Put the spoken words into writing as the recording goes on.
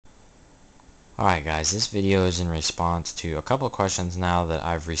Alright guys, this video is in response to a couple of questions now that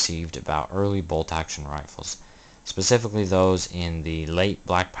I've received about early bolt-action rifles, specifically those in the late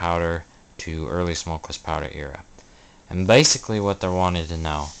black powder to early smokeless powder era. And basically what they wanted to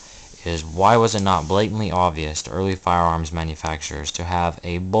know is why was it not blatantly obvious to early firearms manufacturers to have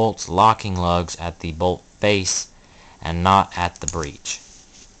a bolt's locking lugs at the bolt face and not at the breech.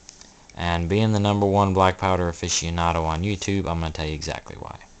 And being the #1 black powder aficionado on YouTube, I'm going to tell you exactly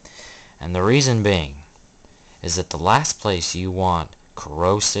why. And the reason being is that the last place you want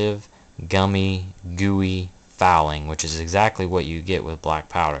corrosive, gummy, gooey fouling, which is exactly what you get with black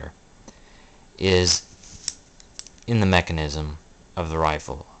powder, is in the mechanism of the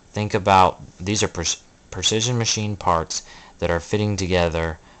rifle. Think about, these are precision machine parts that are fitting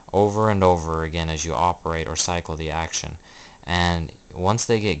together over and over again as you operate or cycle the action. And once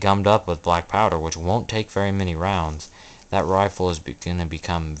they get gummed up with black powder, which won't take very many rounds, that rifle is going to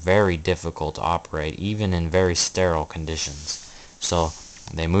become very difficult to operate, even in very sterile conditions. So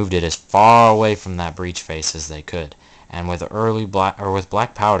they moved it as far away from that breech face as they could. And with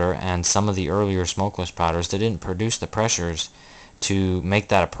black powder and some of the earlier smokeless powders, they didn't produce the pressures to make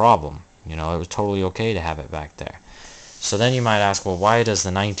that a problem. You know, it was totally okay to have it back there. So then you might ask, well, why does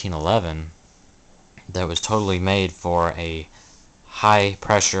the 1911 that was totally made for a high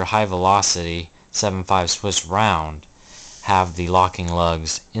pressure, high velocity 7.5 Swiss round have the locking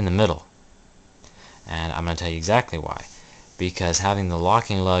lugs in the middle? And I'm going to tell you exactly why. Because having the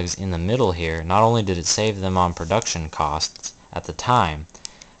locking lugs in the middle here, not only did it save them on production costs at the time,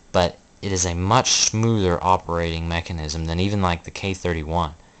 but it is a much smoother operating mechanism than even like the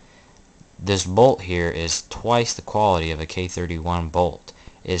K31. This bolt here is twice the quality of a K31 bolt.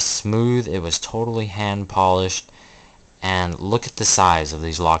 It's smooth, it was totally hand polished, and look at the size of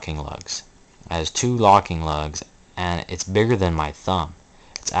these locking lugs. It has 2 locking lugs, and it's bigger than my thumb.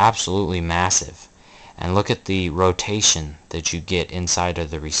 It's absolutely massive. And look at the rotation that you get inside of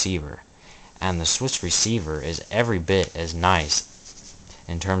the receiver. And the Swiss receiver is every bit as nice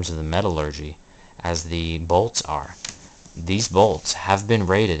in terms of the metallurgy as the bolts are. These bolts have been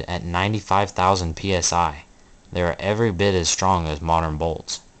rated at 95,000 psi. They are every bit as strong as modern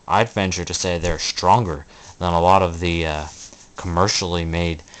bolts. I'd venture to say they're stronger than a lot of the commercially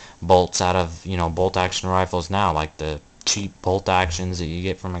made bolts out of, bolt action rifles now, like the cheap bolt actions that you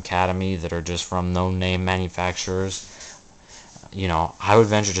get from Academy that are just from no-name manufacturers. I would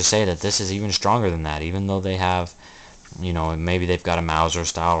venture to say that this is even stronger than that, even though they have, maybe they've got a Mauser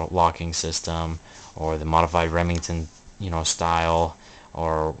style locking system or the modified Remington, style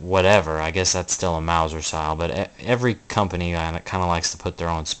or whatever. I guess that's still a Mauser style, but every company kind of likes to put their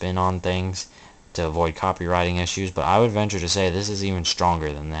own spin on things to avoid copywriting issues. But I would venture to say this is even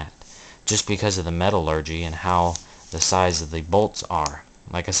stronger than that, just because of the metallurgy and how the size of the bolts are.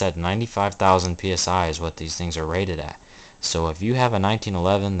 Like I said, 95,000 psi is what these things are rated at. So if you have a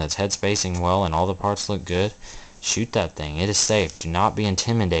 1911 that's head spacing well and all the parts look good, shoot that thing. It is safe. Do not be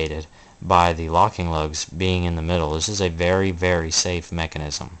intimidated by the locking lugs being in the middle. This is a very, very safe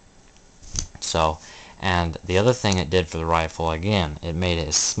mechanism. So, and the other thing it did for the rifle, again, it made it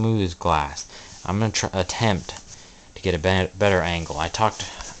as smooth as glass. I'm going to attempt to get a better angle. I talked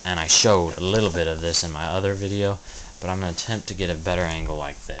and I showed a little bit of this in my other video, but I'm going to attempt to get a better angle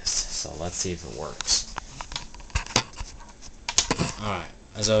like this. So let's see if it works. Alright,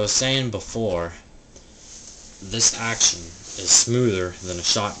 as I was saying before, this action is smoother than a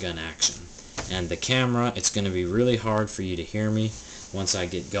shotgun action. And the camera, it's going to be really hard for you to hear me once I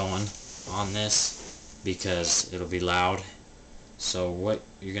get going on this, because it'll be loud. So what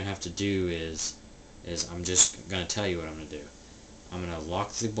you're going to have to do is I'm just going to tell you what I'm going to do. I'm going to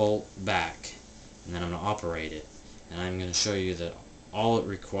lock the bolt back, and then I'm going to operate it. And I'm going to show you that all it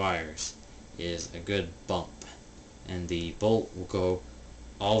requires is a good bump. And the bolt will go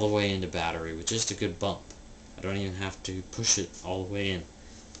all the way into battery with just a good bump. I don't even have to push it all the way in.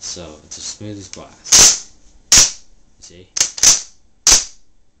 So it's as smooth as glass. See?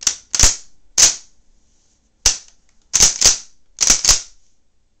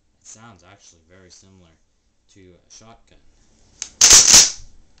 It sounds actually very similar to a shotgun.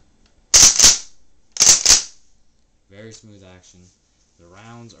 Very smooth action. The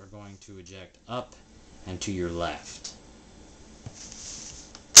rounds are going to eject up and to your left.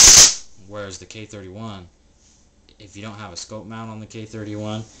 Whereas the K31, if you don't have a scope mount on the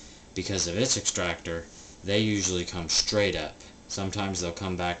K31, because of its extractor, they usually come straight up. Sometimes they'll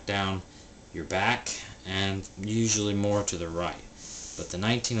come back down your back, and usually more to the right. But the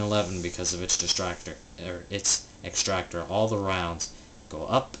 1911, because of its extractor, all the rounds go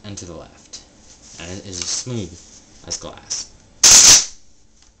up and to the left, and it is as smooth as glass.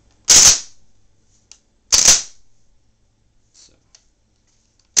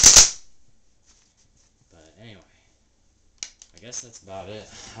 guess that's about it.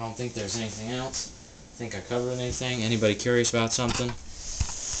 I don't think there's anything else. I think I covered anything. Anybody curious about something?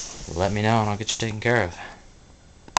 Let me know and I'll get you taken care of.